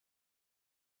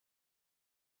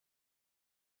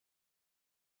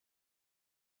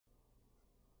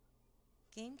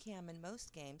Gamecam and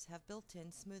most games have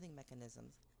built-in smoothing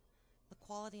mechanisms. The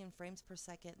quality in frames per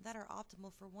second that are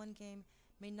optimal for one game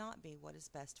may not be what is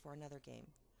best for another game.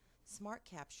 Smart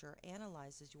Capture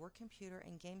analyzes your computer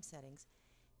and game settings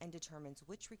and determines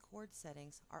which record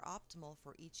settings are optimal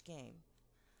for each game.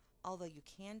 Although you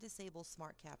can disable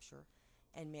Smart Capture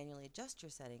and manually adjust your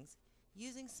settings,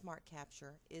 using Smart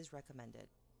Capture is recommended.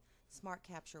 Smart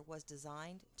Capture was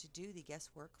designed to do the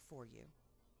guesswork for you.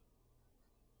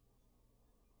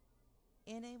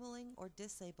 Enabling or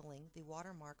disabling the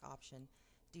watermark option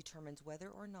determines whether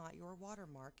or not your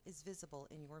watermark is visible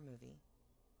in your movie.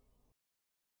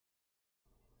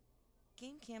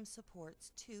 Gamecam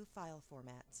supports two file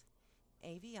formats,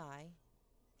 AVI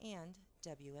and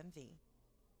WMV.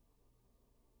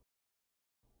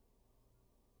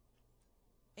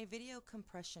 A video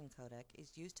compression codec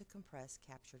is used to compress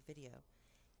captured video.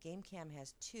 Gamecam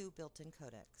has two built-in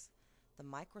codecs, the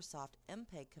Microsoft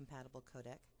MPEG-compatible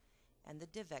codec and the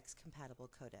DivX-compatible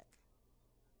codec.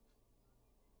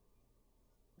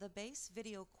 The base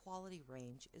video quality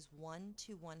range is 1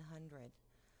 to 100.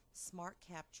 Smart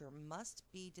Capture must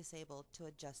be disabled to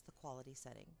adjust the quality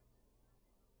setting.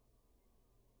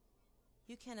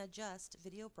 You can adjust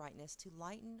video brightness to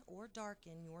lighten or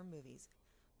darken your movies.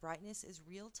 Brightness is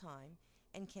real-time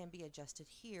and can be adjusted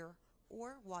here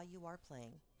or while you are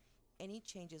playing. Any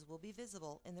changes will be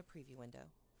visible in the preview window.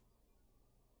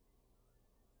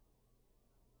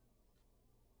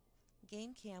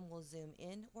 Gamecam will zoom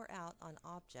in or out on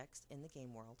objects in the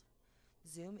game world.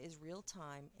 Zoom is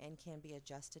real-time and can be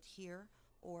adjusted here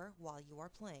or while you are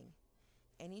playing.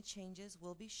 Any changes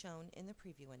will be shown in the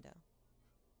preview window.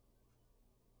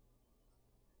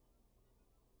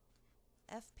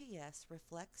 FPS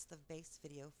reflects the base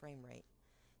video frame rate.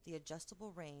 The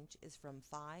adjustable range is from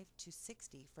 5 to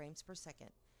 60 frames per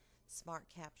second. Smart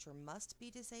Capture must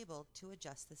be disabled to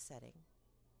adjust this setting.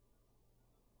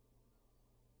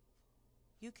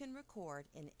 You can record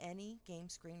in any game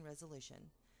screen resolution.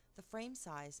 The frame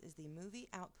size is the movie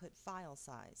output file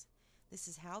size. This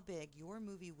is how big your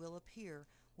movie will appear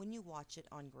when you watch it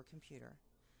on your computer.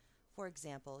 For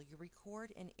example, you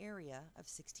record an area of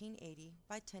 1680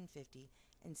 by 1050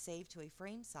 and save to a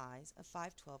frame size of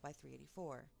 512 by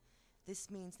 384.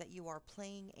 This means that you are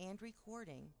playing and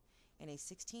recording in a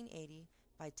 1680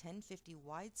 by 1050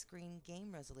 widescreen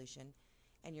game resolution,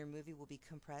 and your movie will be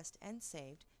compressed and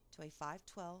saved to a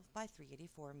 512 by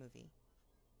 384 movie.